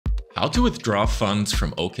How to withdraw funds from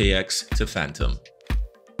OKX to Phantom.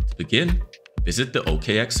 To begin, visit the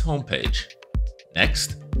OKX homepage.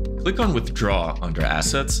 Next, click on Withdraw under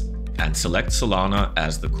Assets and select Solana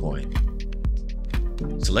as the coin.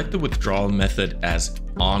 Select the withdrawal method as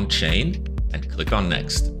On-Chain and click on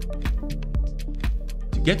Next.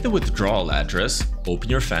 To get the withdrawal address, open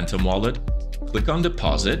your Phantom wallet, click on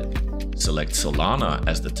Deposit, select Solana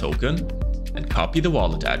as the token, and copy the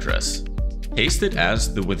wallet address. Paste it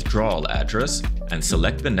as the withdrawal address and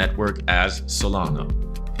select the network as Solana.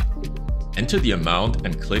 Enter the amount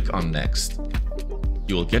and click on Next.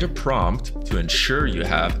 You will get a prompt to ensure you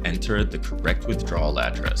have entered the correct withdrawal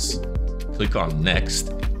address. Click on Next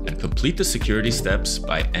and complete the security steps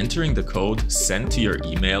by entering the code sent to your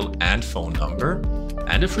email and phone number,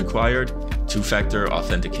 and if required, two-factor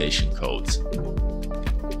authentication codes.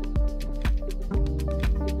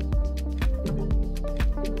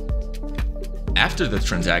 After the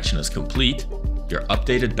transaction is complete, your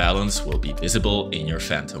updated balance will be visible in your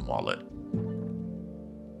Phantom wallet.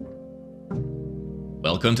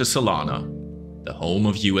 Welcome to Solana, the home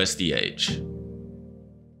of USDH.